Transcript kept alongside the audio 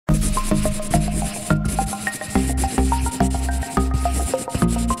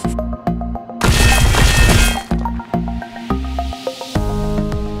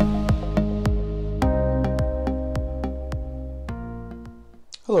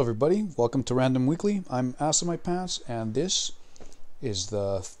everybody, welcome to Random Weekly. I'm Mypants, and this is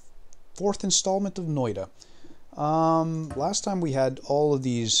the fourth installment of Noita. Last time we had all of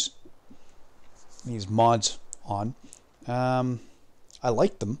these mods on. I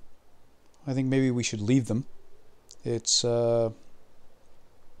liked them. I think maybe we should leave them. I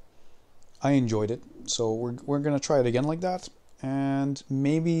enjoyed it, so we're gonna try it again like that, and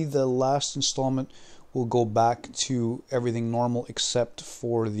maybe the last installment we'll go back to everything normal except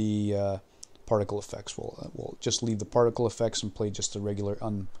for the particle effects. We'll just leave the particle effects and play just a regular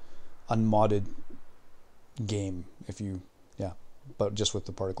unmodded game, but just with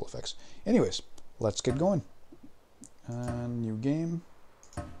the particle effects. Anyways, let's get going. New game.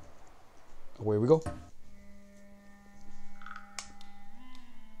 Away we go.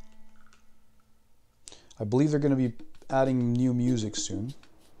 I believe they're going to be adding new music soon.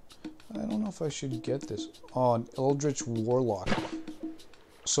 I don't know if I should get this. Oh, an Eldritch Warlock.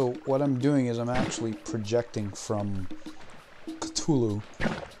 So what I'm doing is I'm actually projecting from Cthulhu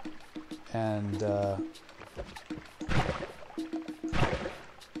and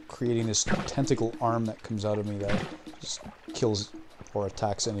creating this tentacle arm that comes out of me that just kills or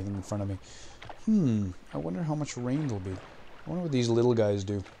attacks anything in front of me. I wonder how much rain there'll be. I wonder what these little guys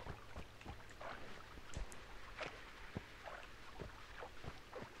do.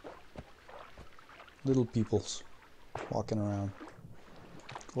 Little peoples walking around.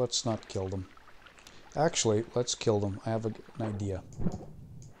 Let's not kill them. Actually, let's kill them. I have an idea.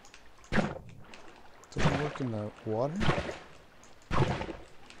 Does it work in the water?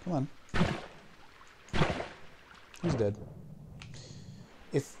 Come on. He's dead.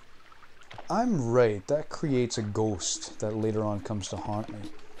 If I'm right, that creates a ghost that later on comes to haunt me.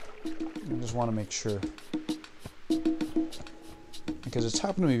 I just want to make sure. Because it's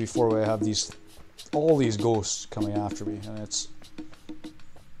happened to me before where I have all these ghosts coming after me, and it's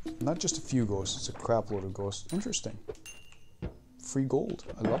not just a few ghosts, it's a crap load of ghosts. Interesting. Free gold.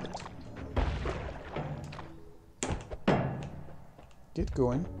 I love it. Get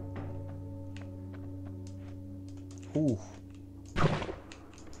going. Ooh.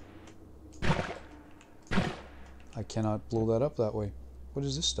 I cannot blow that up that way. What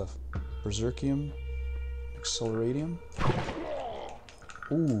is this stuff? Berserkium? Acceleratium?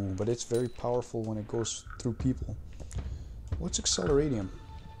 Ooh, but it's very powerful when it goes through people. What's Acceleratium?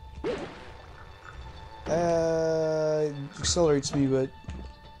 It accelerates me, but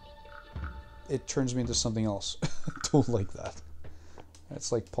it turns me into something else. Don't like that.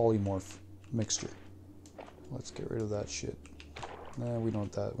 It's like polymorph mixture. Let's get rid of that shit. Nah, we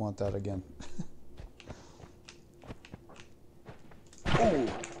don't want that again. Oh!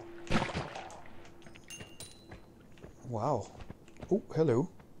 Wow. Oh, hello.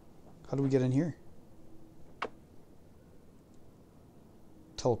 How do we get in here?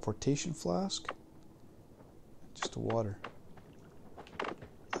 Teleportation flask? Just water.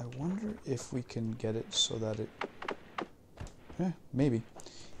 I wonder if we can get it so that it... maybe.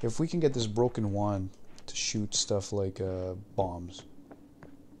 If we can get this broken wand to shoot stuff like bombs.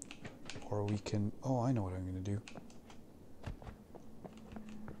 Or we can... Oh, I know what I'm going to do.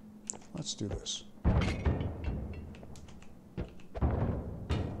 Let's do this.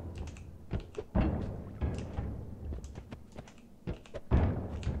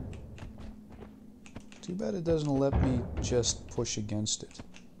 Too bad it doesn't let me just push against it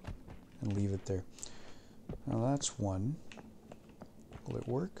and leave it there. Now that's one. Will it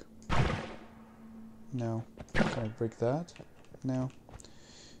work? No. Can I break that? No.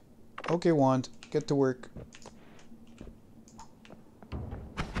 Okay, wand, get to work.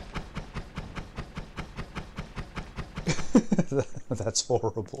 That's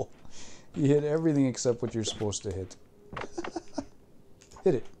horrible. You hit everything except what you're supposed to hit.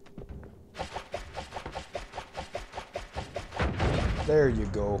 Hit it. There you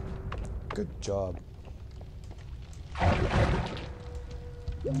go. Good job.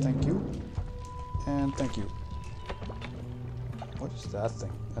 Thank you. And thank you. What is that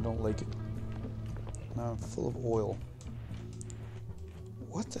thing? I don't like it. Now I'm full of oil.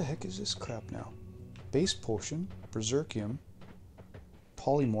 What the heck is this crap now? Base potion, berserkium,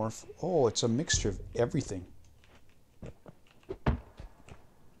 polymorph. Oh, it's a mixture of everything.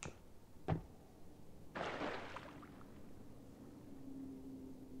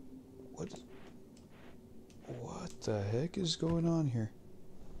 What the heck is going on here?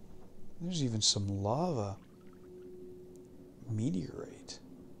 There's even some lava. Meteorite.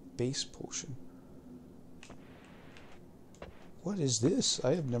 Base potion. What is this?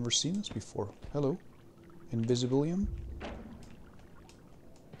 I have never seen this before. Hello. Invisibilium.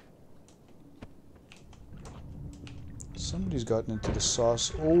 Some Somebody's gotten into the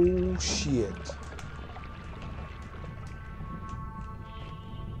sauce. Oh, shit.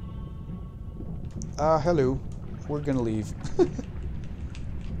 Hello. We're gonna leave.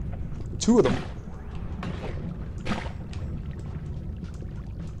 Two of them.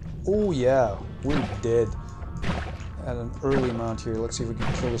 Oh, yeah. We're dead. At an early amount here. Let's see if we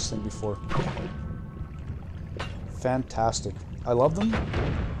can kill this thing before. Fantastic. I love them.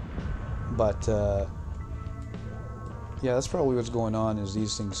 But, yeah, that's probably what's going on, is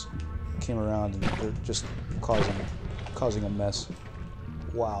these things came around and they're just causing a mess.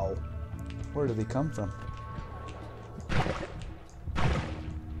 Wow. Where did they come from?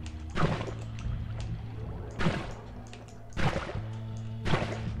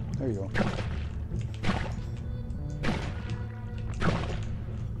 There you go.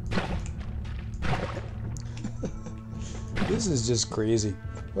 This is just crazy.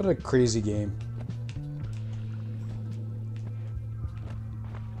 What a crazy game.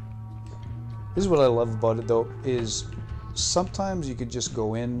 This is what I love about it, though, is sometimes you could just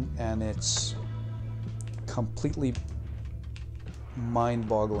go in and it's completely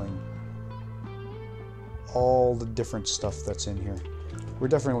mind-boggling. All the different stuff that's in here. We're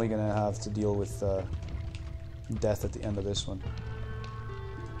definitely going to have to deal with death at the end of this one.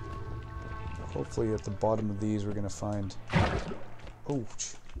 Hopefully at the bottom of these we're going to find... Oh,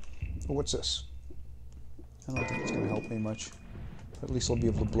 what's this? I don't think it's going to help me much. At least I'll be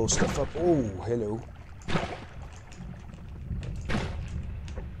able to blow stuff up. Oh, hello.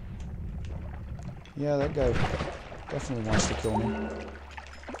 Yeah, that guy definitely wants to kill me.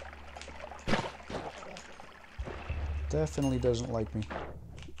 Definitely doesn't like me.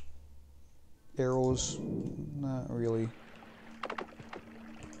 Arrows, not really.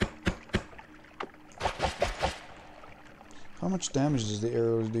 How much damage does the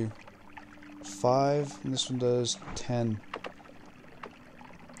arrows do? 5, and this one does 10.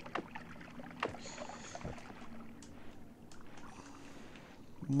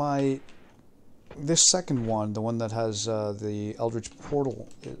 This second one, the one that has the Eldritch Portal,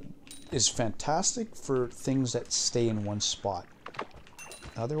 is fantastic for things that stay in one spot.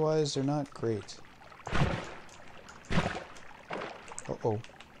 Otherwise, they're not great. Uh-oh.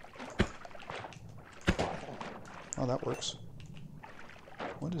 Oh, that works.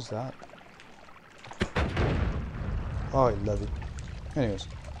 What is that? Oh, I love it. Anyways,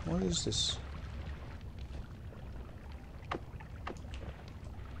 what is this?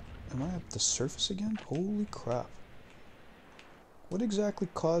 Am I at the surface again? Holy crap. What exactly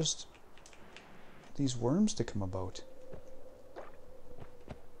caused these worms to come about?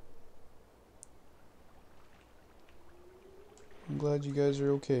 I'm glad you guys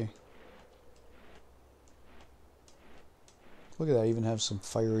are okay. Look at that, I even have some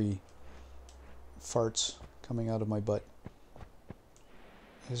fiery farts coming out of my butt.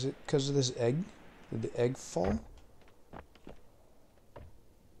 Is it because of this egg? Did the egg fall?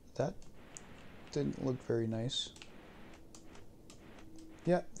 That didn't look very nice.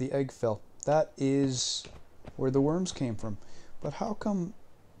 Yeah, the egg fell. That is where the worms came from. But how come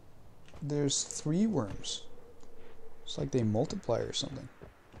there's 3 worms? It's like they multiply or something.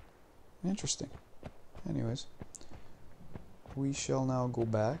 Interesting. Anyways, we shall now go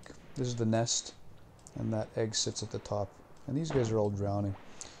back. This is the nest, and that egg sits at the top. And these guys are all drowning.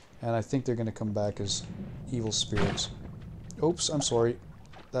 And I think they're going to come back as evil spirits. Oops, I'm sorry.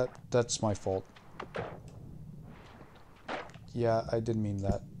 That's my fault. Yeah, I didn't mean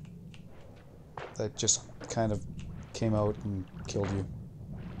that. That just kind of came out and killed you.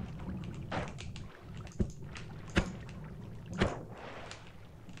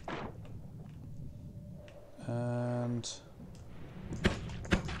 And...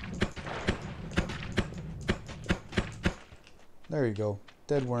 there you go.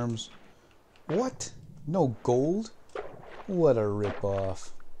 Dead worms. What? No gold? What a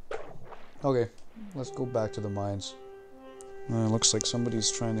rip-off. Okay, let's go back to the mines. Looks like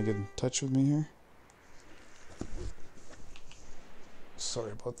somebody's trying to get in touch with me here.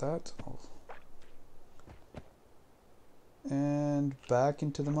 Sorry about that. Oh. And back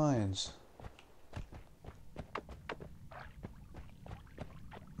into the mines.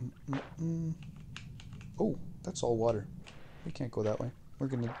 Oh, that's all water. We can't go that way. We're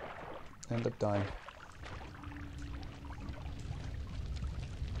gonna end up dying.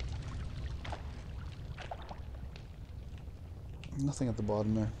 Nothing at the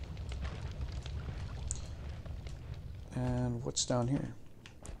bottom there. And what's down here?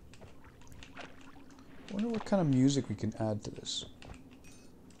 I wonder what kind of music we can add to this.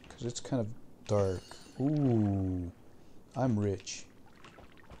 Because it's kind of dark. Ooh, I'm rich.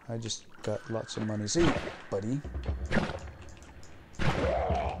 I just got lots of money. See, buddy.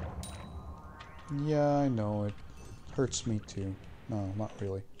 Yeah, I know, it hurts me too. No, not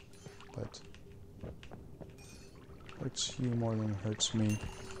really. But hurts you more than it hurts me.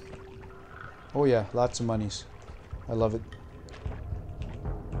 Oh yeah, lots of monies. I love it.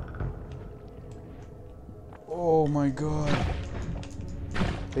 Oh my god.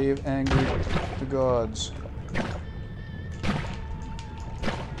 They have angered the gods.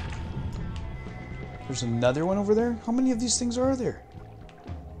 There's another one over there? How many of these things are there?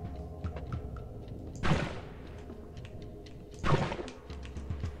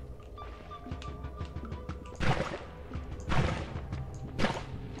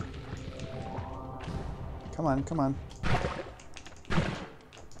 Come on, come on.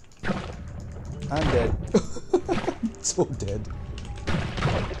 I'm dead. So dead.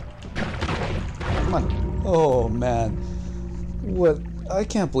 Come on. Oh man. What? I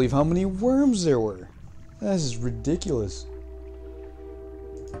can't believe how many worms there were. This is ridiculous.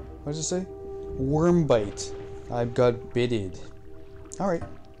 What does it say? Worm bite. I've got bitted. Alright.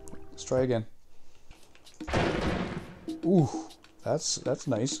 Let's try again. Ooh. That's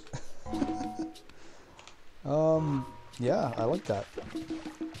nice. Yeah, I like that.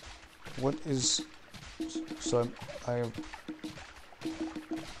 What is... So I'm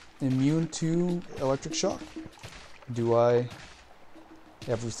immune to electric shock. Do I...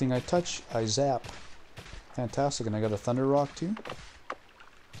 Everything I touch, I zap. Fantastic, and I got a thunder rock too.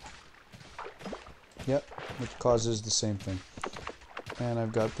 Yep, which causes the same thing. And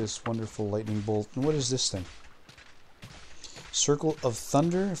I've got this wonderful lightning bolt. And what is this thing? Circle of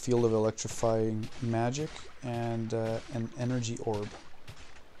thunder, field of electrifying magic, and an energy orb.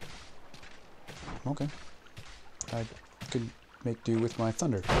 Okay. I could make do with my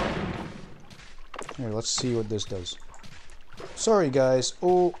thunder. Here, let's see what this does. Sorry guys.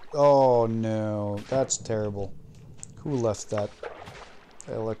 Oh no, that's terrible. Who left that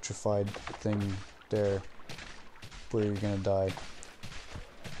electrified thing there where you're gonna die?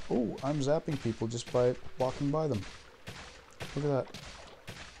 Oh, I'm zapping people just by walking by them. Look at that.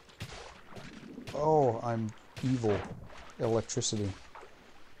 Oh, I'm evil. Electricity.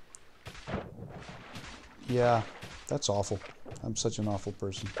 Yeah, that's awful. I'm such an awful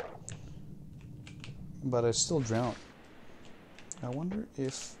person. But I still drown. I wonder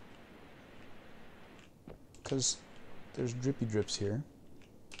if... Because there's drippy drips here.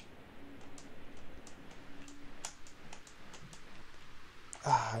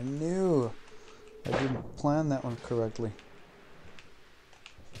 Ah, I knew! I didn't plan that one correctly.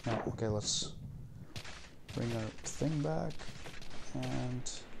 Oh, okay, let's bring our thing back.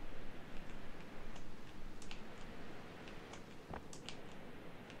 And...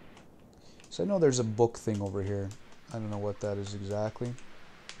 So I know there's a book thing over here. I don't know what that is exactly.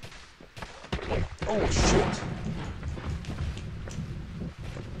 Oh shit!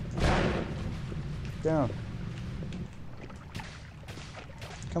 Down.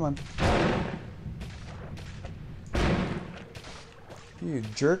 Come on. You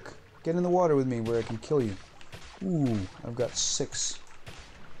jerk. Get in the water with me where I can kill you. Ooh, I've got 6.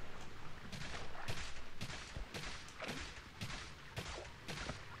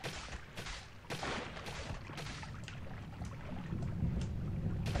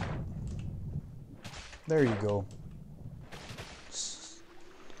 There you go.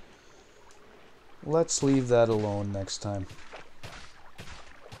 Let's leave that alone next time.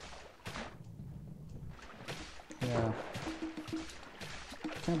 Yeah.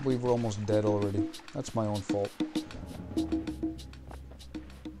 Can't believe we're almost dead already. That's my own fault.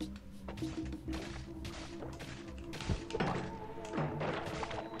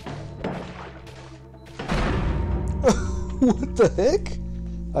 What the heck?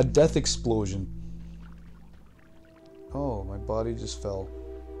 A death explosion. Oh, my body just fell.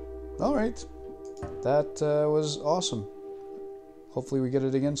 Alright. That was awesome. Hopefully we get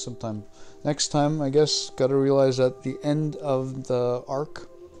it again sometime. Next time, I guess, gotta realize that the end of the arc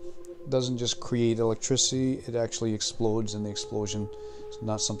doesn't just create electricity, it actually explodes, and the explosion is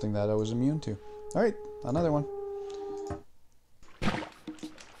not something that I was immune to. Alright, another one. We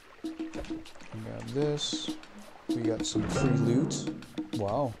got this. We got some free loot.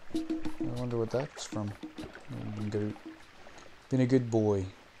 Wow. I wonder what that's from. Been a good boy.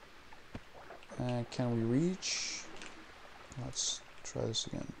 Can we reach? Let's try this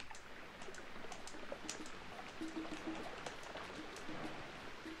again.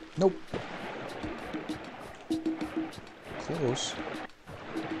 Nope. Close.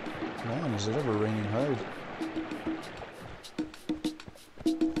 Man, is it ever raining hard?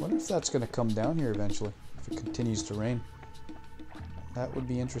 Wonder if that's going to come down here eventually, if it continues to rain. That would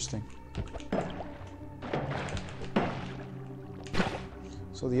be interesting.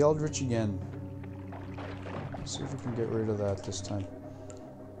 So the Eldritch again. Let's see if we can get rid of that this time.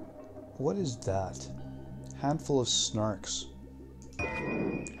 What is that? Handful of snarks.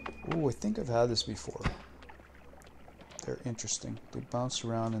 Oh, I think I've had this before. They're interesting. They bounce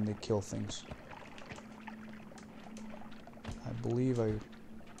around and they kill things. I believe I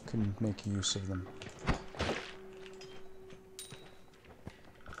can make use of them.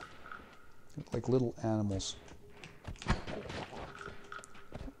 Like little animals.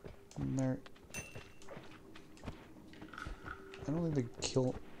 And they're... I don't think they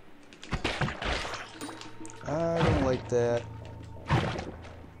kill... I don't like that.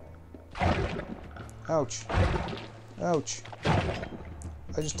 Ouch. Ouch.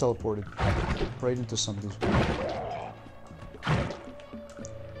 I just teleported right into something.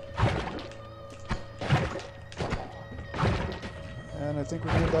 And I think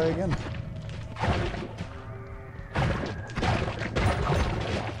we're gonna die again.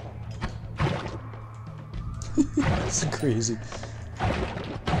 This is crazy.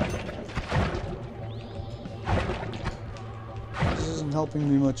 This isn't helping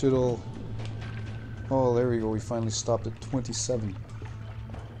me much at all. Oh, there we go. We finally stopped at 27.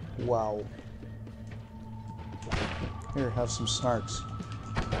 Wow. Here, have some snarks.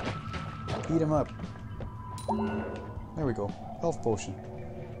 Eat them up. There we go. Health potion.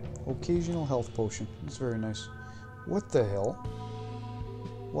 Occasional health potion. That's very nice. What the hell?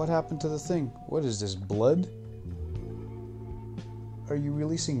 What happened to the thing? What is this, blood? Are you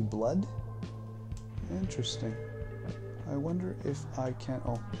releasing blood? Interesting. I wonder if I can...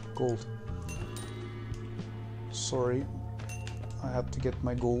 Oh, gold. Sorry. I have to get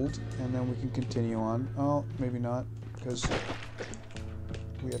my gold, and then we can continue on. Oh, maybe not, because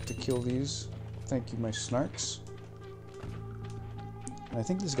we have to kill these. Thank you, my snarks. And I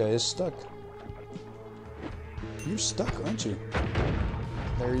think this guy is stuck. You're stuck, aren't you?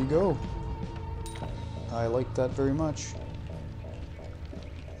 There you go. I like that very much.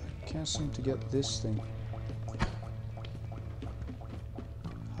 I can't seem to get this thing.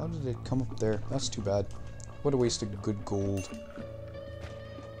 How did it come up there? That's too bad. What a waste of good gold.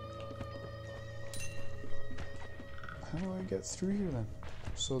 How do I get through here then?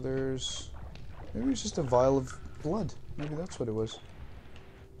 So there's... Maybe it's just a vial of blood. Maybe that's what it was.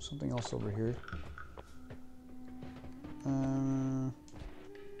 Something else over here.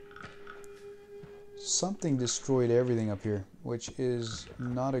 Something destroyed everything up here, which is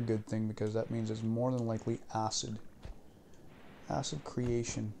not a good thing because that means it's more than likely acid. Acid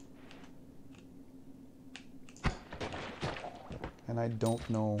creation. And I don't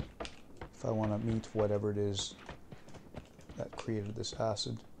know if I want to meet whatever it is that created this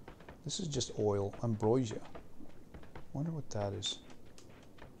acid. This is just oil. Ambrosia. Wonder what that is.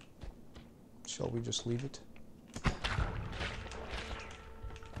 Shall we just leave it?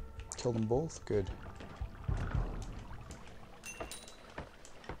 Kill them both? Good.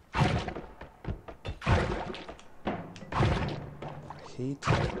 I hate...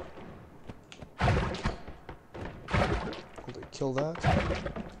 Will they kill that?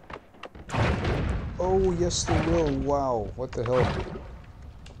 Oh, yes they will. Wow, what the hell?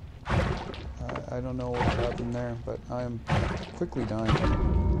 I don't know what happened there, but I am quickly dying.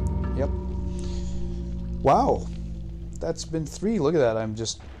 Yep. Wow. That's been 3. Look at that. I'm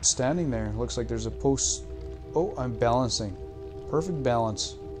just standing there. Looks like there's a post. Oh, I'm balancing. Perfect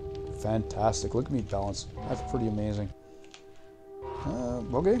balance. Fantastic. Look at me balance. That's pretty amazing.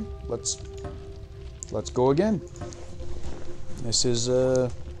 Okay. Let's go again. This is,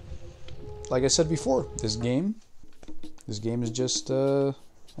 like I said before, this game is just, not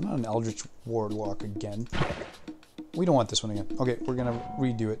an Eldritch Warlock again. We don't want this one again. Okay, we're gonna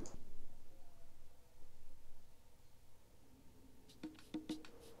redo it.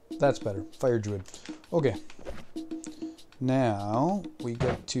 That's better. Fire Druid. Okay. Now, we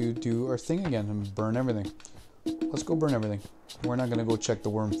get to do our thing again and burn everything. Let's go burn everything. We're not gonna go check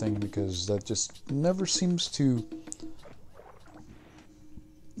the worm thing because that just never seemed to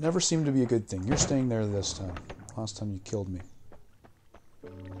be a good thing. You're staying there this time. Last time you killed me.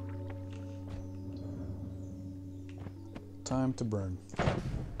 Time to burn.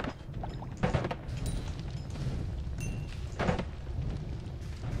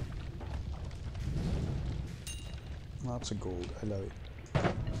 Lots of gold. I love it.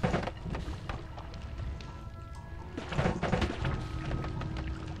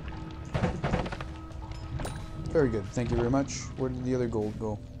 Very good. Thank you very much. Where did the other gold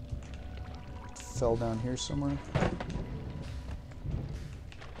go? It fell down here somewhere.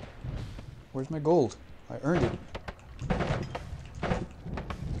 Where's my gold? I earned it.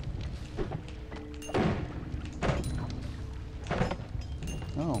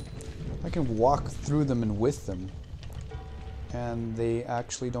 Oh. I can walk through them and with them, and they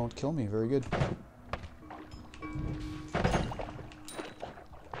actually don't kill me. Very good.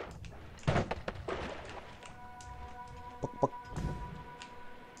 Buck, buck.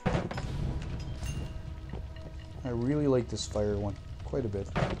 I really like this fire one quite a bit.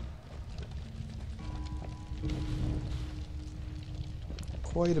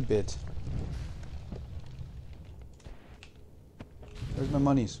 Quite a bit. Where's my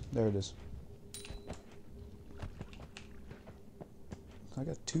monies? There it is. I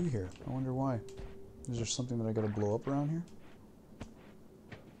got 2 here. I wonder why. Is there something that I gotta blow up around here?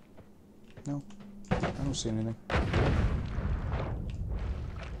 No. I don't see anything.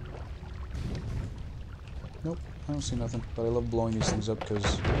 Nope. I don't see nothing. But I love blowing these things up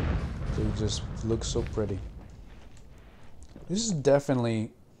because they just look so pretty. This is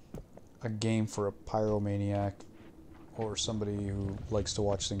definitely a game for a pyromaniac or somebody who likes to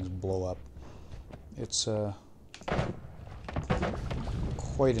watch things blow up. It's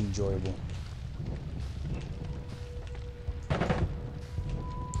quite enjoyable.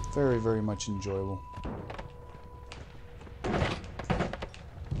 Very, very much enjoyable.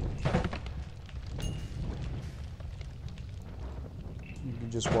 You can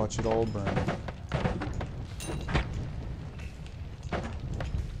just watch it all burn.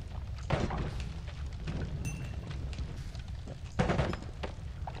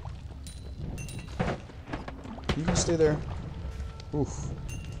 You can stay there. Oof.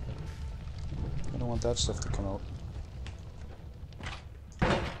 I don't want that stuff to come out.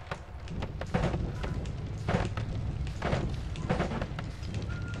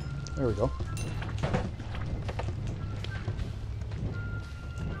 There we go.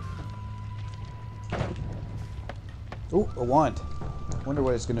 Oh, a wand. Wonder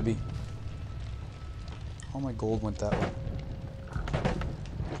what it's gonna be. All my gold went that way.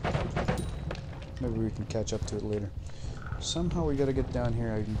 Maybe we can catch up to it later. Somehow we gotta get down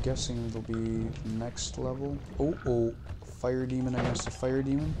here. I'm guessing it'll be next level. Oh, fire demon against a fire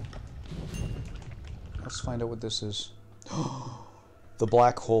demon. Let's find out what this is. The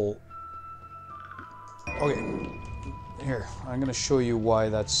black hole. Okay, here, I'm gonna show you why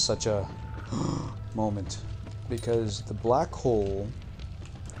that's such a moment. Because the black hole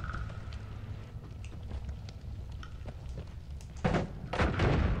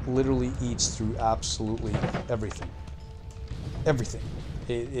literally eats through absolutely everything. Everything.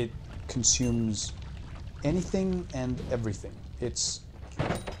 It consumes anything and everything. It's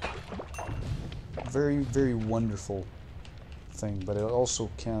a very, very wonderful thing, but it also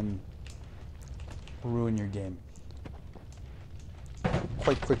can ruin your game.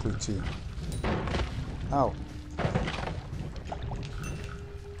 Quite quickly, too. Ow.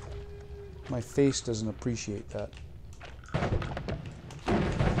 My face doesn't appreciate that.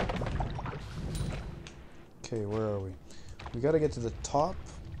 Okay, where are we? We gotta get to the top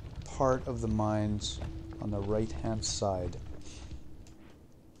part of the mines on the right-hand side.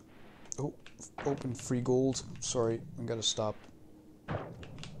 Oh, open free gold. Sorry, I gotta stop.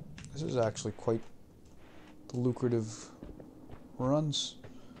 This is actually quite the lucrative run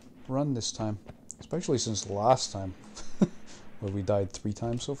this time. Especially since the last time. Where we died 3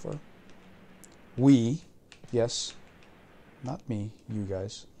 times so far. We, yes, not me, you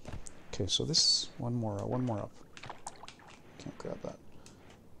guys. Okay, so this one more up. Can't grab that.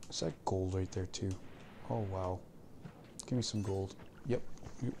 Is that gold right there too? Oh wow. Give me some gold. Yep,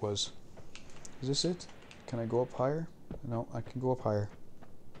 it was. Is this it? Can I go up higher? No, I can go up higher.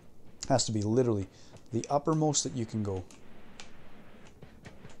 Has to be literally the uppermost that you can go.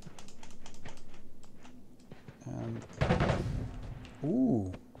 And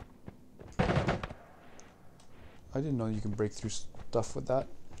ooh. I didn't know you can break through stuff with that.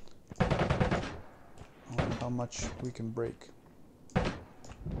 I wonder how much we can break.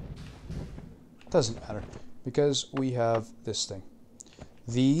 Doesn't matter, because we have this thing.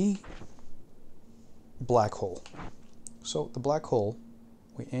 The black hole. So, the black hole,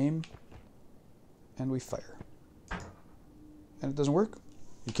 we aim, and we fire. And it doesn't work?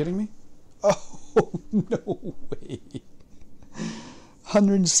 You kidding me? Oh, no way.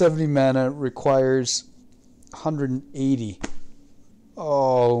 170 mana requires 180.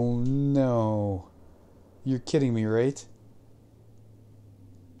 Oh no. You're kidding me, right?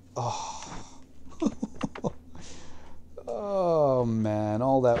 Oh. Oh man,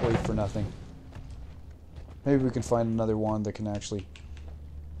 all that wait for nothing. Maybe we can find another wand that can actually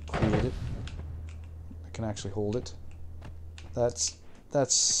create it. That can actually hold it. That's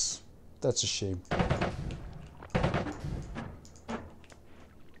a shame.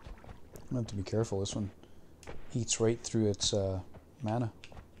 I have to be careful. This one eats right through its mana.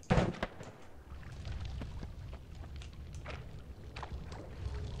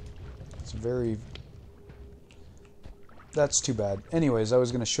 It's very... That's too bad. Anyways, I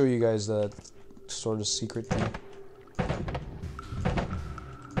was going to show you guys the sort of secret thing.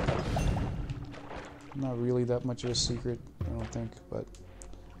 Not really that much of a secret, I don't think, but...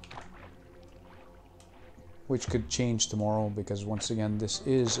 Which could change tomorrow, because once again, this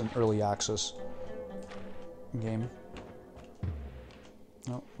is an early access game.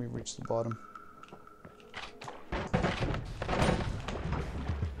 Oh, we reached the bottom.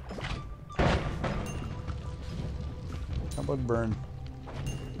 How about burn?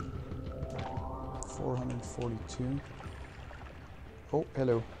 442. Oh,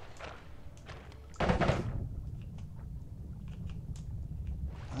 hello.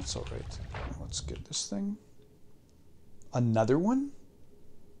 That's alright. Let's get this thing. Another one?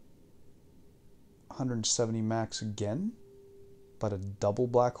 170 max again? But a double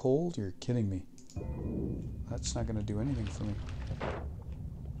black hole? You're kidding me. That's not going to do anything for me.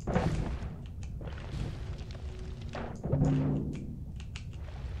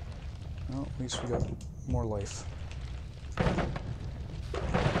 Well, at least we got more life.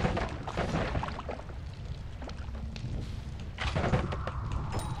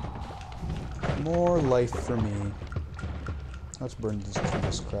 More life for me. Let's burn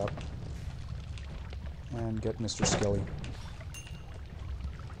this crap. And get Mr. Skelly.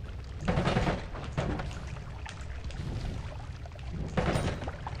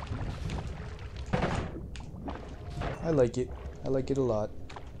 I like it. I like it a lot.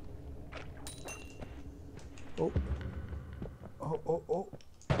 Oh. Oh, oh, oh.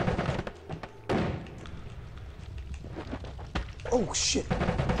 Oh, shit.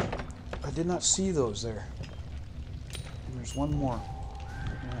 I did not see those there. And there's one more.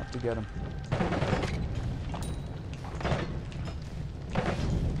 I have to get him.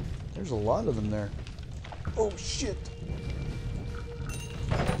 There's a lot of them there. Oh, shit.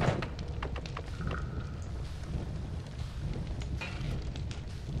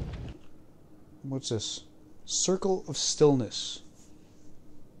 What's this? Circle of Stillness.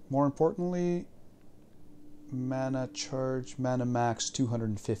 More importantly, mana charge, mana max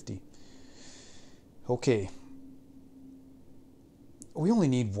 250. Okay. We only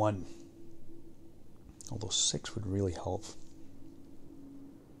need one. Although 6 would really help.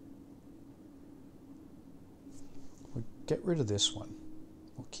 We'll get rid of this one.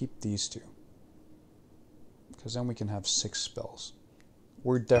 We'll keep these two. Because then we can have 6 spells.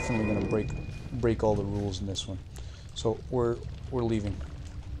 We're definitely going to break all the rules in this one. So we're leaving.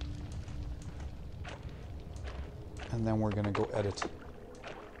 And then we're going to go edit.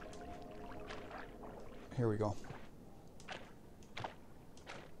 Here we go.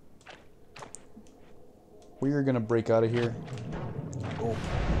 We are going to break out of here. Oh.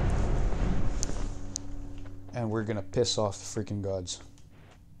 And we're going to piss off the freaking gods.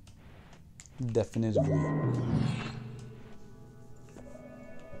 Definitively.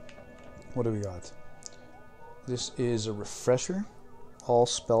 What do we got? This is a refresher. All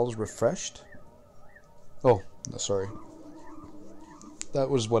spells refreshed. Oh, no, sorry. That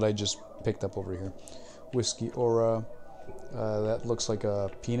was what I just picked up over here. Whiskey Aura. That looks like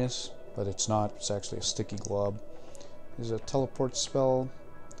a penis, but it's not. It's actually a sticky glob. There's a teleport spell.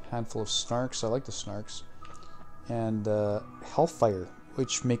 Handful of snarks. I like the snarks. And Hellfire,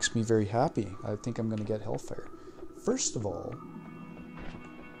 which makes me very happy. I think I'm going to get Hellfire. First of all...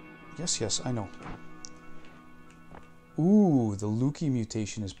 Yes, I know. Ooh, the Lukey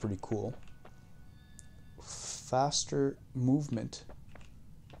mutation is pretty cool. Faster movement.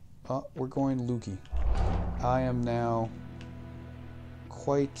 Oh, we're going Lukey. I am now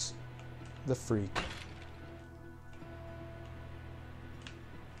quite the freak.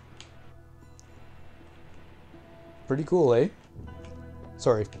 Pretty cool, eh?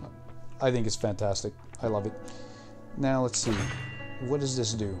 Sorry. I think it's fantastic. I love it. Now, let's see. What does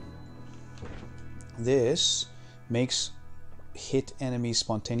this do? This makes hit enemies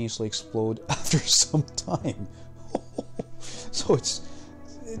spontaneously explode after some time. So it's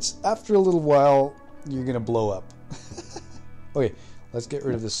after a little while you're gonna blow up. Okay, let's get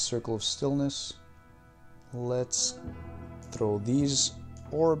rid of this Circle of Stillness. Let's throw these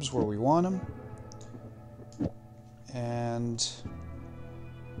orbs where we want them. And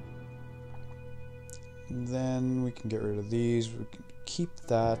then we can get rid of these. We can keep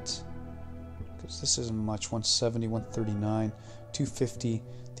that. Because this isn't much. 170, 139, 250.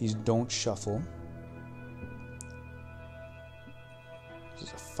 These don't shuffle. This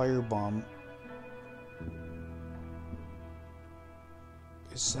is a firebomb.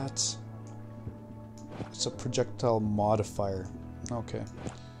 Is that... It's a projectile modifier. Okay.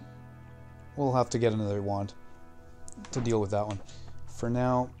 We'll have to get another wand to deal with that one. For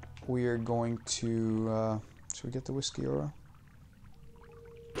now, we are going to... should we get the whiskey aura?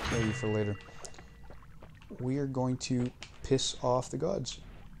 Maybe for later. We are going to piss off the gods.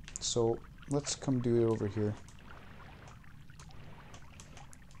 So let's come do it over here.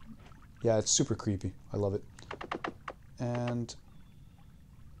 Yeah, it's super creepy. I love it. And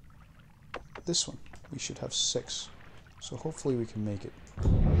this one, we should have 6. So hopefully we can make it.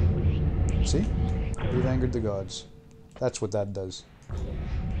 See? We've angered the gods. That's what that does.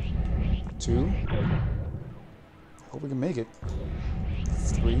 2. Hope we can make it.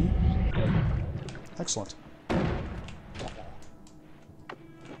 3. Excellent.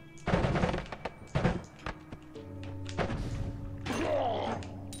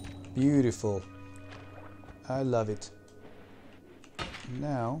 Beautiful. I love it.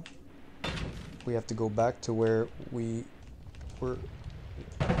 Now we have to go back to where we were.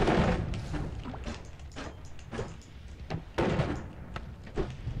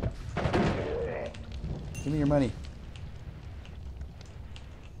 Give me your money.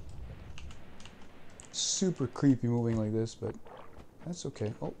 Super creepy moving like this, but that's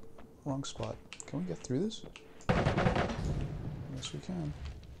okay. Oh, wrong spot. Can we get through this? Yes, we can.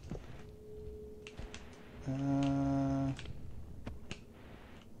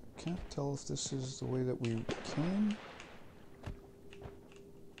 Can't tell if this is the way that we came.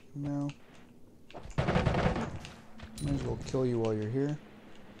 No. Might as well kill you while you're here.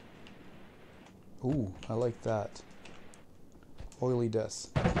 Ooh, I like that. Oily death.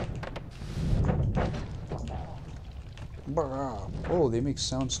 Oh, they make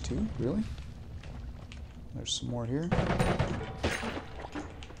sounds too? Really? There's some more here.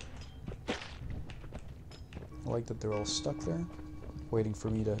 I like that they're all stuck there, waiting for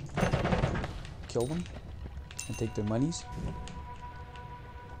me to kill them and take their monies.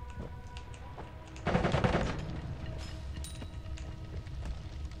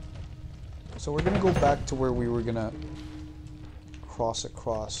 So we're gonna go back to where we were gonna cross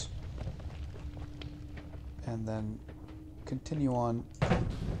across and then continue on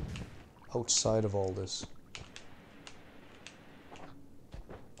outside of all this.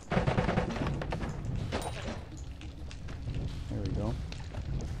 There we go.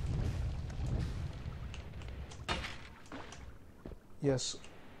 Yes,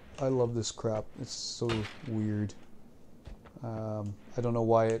 I love this crap. It's so weird. I don't know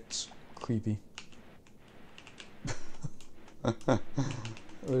why it's creepy. It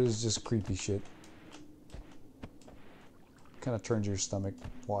is just creepy shit. Kind of turns your stomach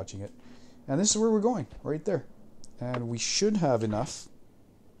watching it. And this is where we're going, right there. And we should have enough.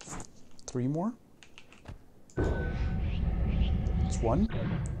 3 more. It's 1.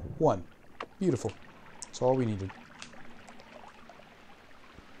 1. Beautiful. That's all we needed.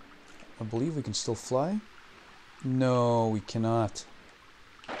 I believe we can still fly. No, we cannot.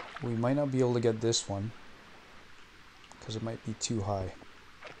 We might not be able to get this one because it might be too high.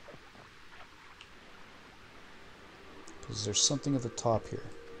 Because there's something at the top here.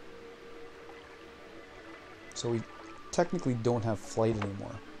 So we technically don't have flight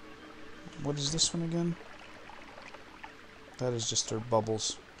anymore. What is this one again? That is just our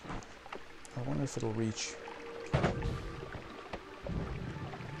bubbles. I wonder if it'll reach.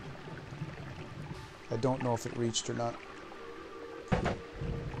 I don't know if it reached or not.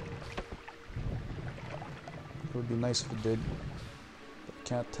 It would be nice if it did, but I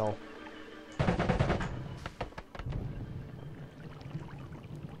can't tell.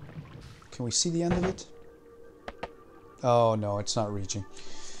 Can we see the end of it? Oh no, it's not reaching.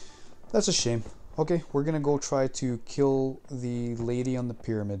 That's a shame. Okay, we're gonna go try to kill the lady on the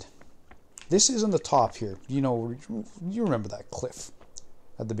pyramid. This is on the top here. You know, you remember that cliff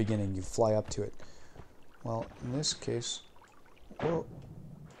at the beginning. You fly up to it. Well, in this case, whoa.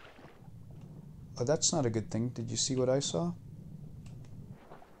 Oh, that's not a good thing. Did you see what I saw?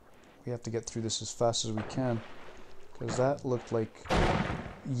 We have to get through this as fast as we can, because that looked like...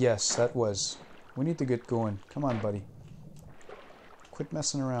 Yes, that was. We need to get going. Come on, buddy. Quit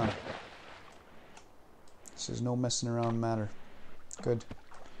messing around. This is no messing around matter. Good.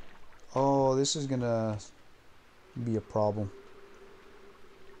 Oh, this is gonna be a problem.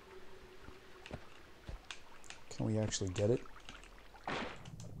 Can we actually get it?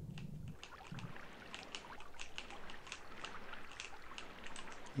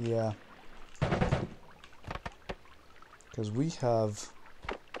 Yeah. Because we have...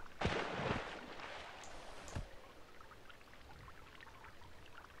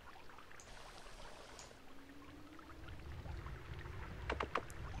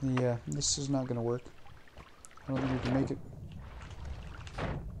 Yeah, this is not going to work. I don't think we can make it.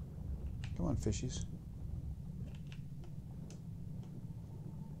 Come on, fishies.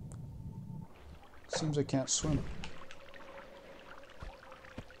 seems I can't swim.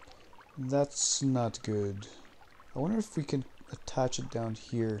 That's not good. I wonder if we can attach it down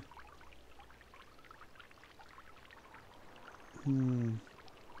here.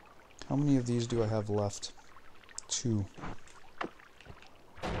 How many of these do I have left? 2.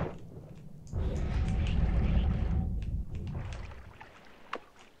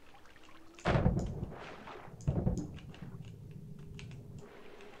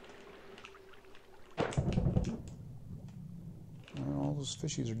 All those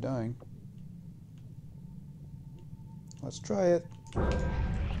fishies are dying. Let's try it.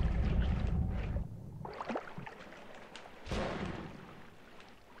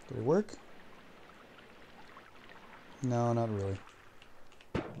 Did it work? No, not really.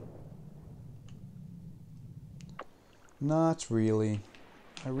 Not really.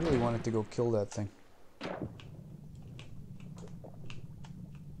 I really wanted to go kill that thing.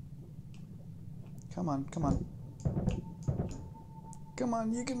 Come on, come on. Come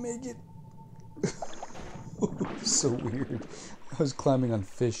on, you can make it. So weird. I was climbing on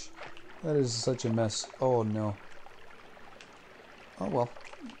fish. That is such a mess. Oh no. Oh well.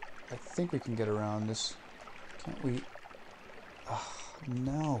 I think we can get around this. Can't we?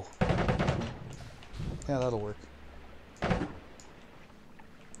 No. Yeah, that'll work.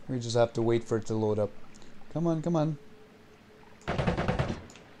 We just have to wait for it to load up. Come on, come on.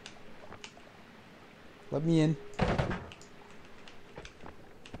 Let me in.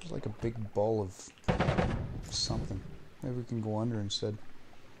 There's like a big ball of something. Maybe we can go under instead.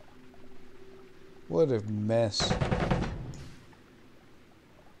 What a mess.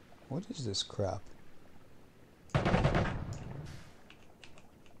 What is this crap?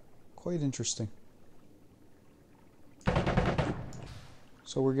 Quite interesting.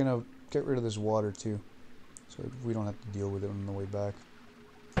 So we're gonna get rid of this water too, so we don't have to deal with it on the way back.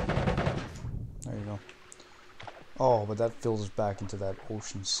 There you go. Oh, but that fills us back into that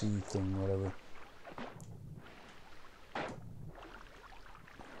ocean sea thing, whatever.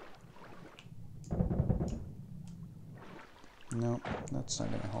 No, that's not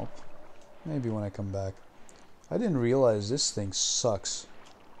gonna help. Maybe when I come back. I didn't realize this thing sucks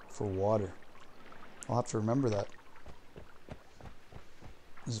for water. I'll have to remember that.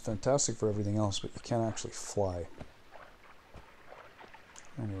 This is fantastic for everything else, but you can't actually fly.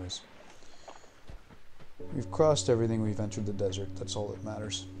 Anyways. We've crossed everything, we've entered the desert, that's all that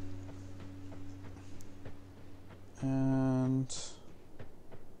matters. And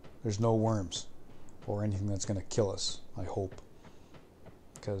there's no worms or anything that's going to kill us, I hope.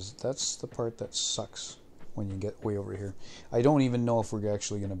 Because that's the part that sucks when you get way over here. I don't even know if we're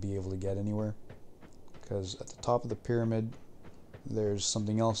actually going to be able to get anywhere. Because at the top of the pyramid, there's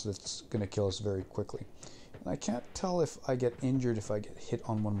something else that's going to kill us very quickly. And I can't tell if I get injured if I get hit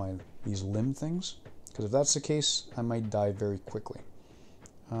on one of these limb things. Because if that's the case, I might die very quickly.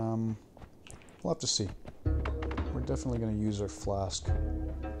 We'll have to see. We're definitely going to use our flask.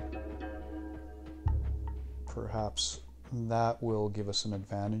 Perhaps that will give us an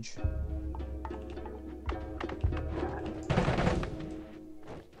advantage.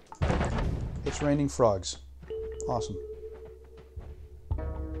 It's raining frogs. Awesome.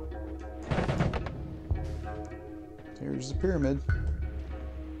 Here's the pyramid.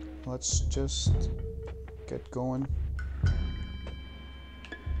 Let's just get going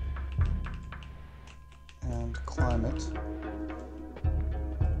and climb it.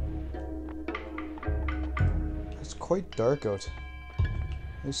 It's quite dark out.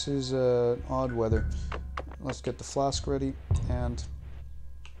 This is odd weather. Let's get the flask ready and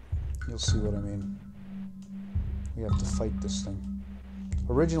you'll see what I mean. We have to fight this thing.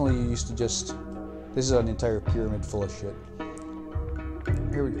 Originally you used to just... This is an entire pyramid full of shit.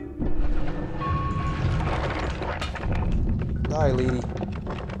 Here we go. Die, lady.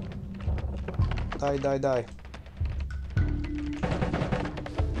 Die, die, die.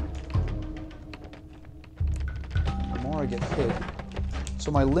 The more I get hit...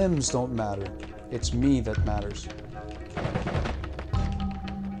 So my limbs don't matter. It's me that matters.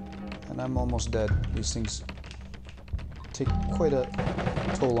 And I'm almost dead. These things take quite a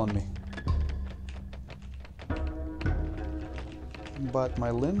toll on me. But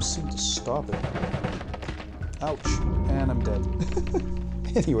my limbs seem to stop it. Ouch. And I'm dead.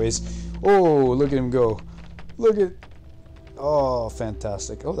 Anyways. Oh, look at him go. Look at... Oh,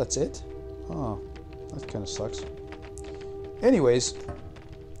 fantastic. Oh, that's it? Oh, that kind of sucks. Anyways.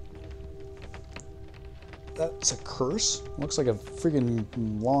 That's a curse? Looks like a friggin'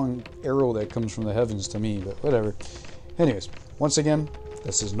 long arrow that comes from the heavens to me, but whatever. Anyways, once again,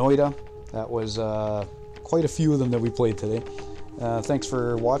 this is Noita. That was quite a few of them that we played today. Thanks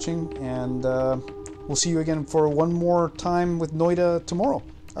for watching, and we'll see you again for one more time with Noita tomorrow.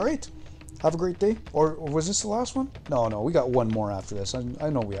 All right. Have a great day. Or was this the last one? No, we got one more after this. I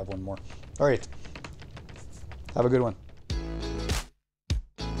know we have one more. All right. Have a good one.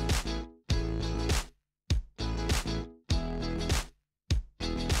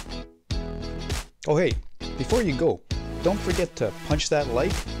 Oh hey, before you go, don't forget to punch that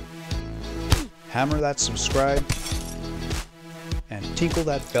like, hammer that subscribe, and tinkle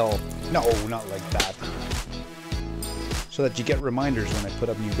that bell. No, not like that. So that you get reminders when I put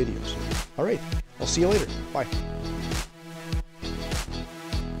up new videos. Alright, I'll see you later. Bye.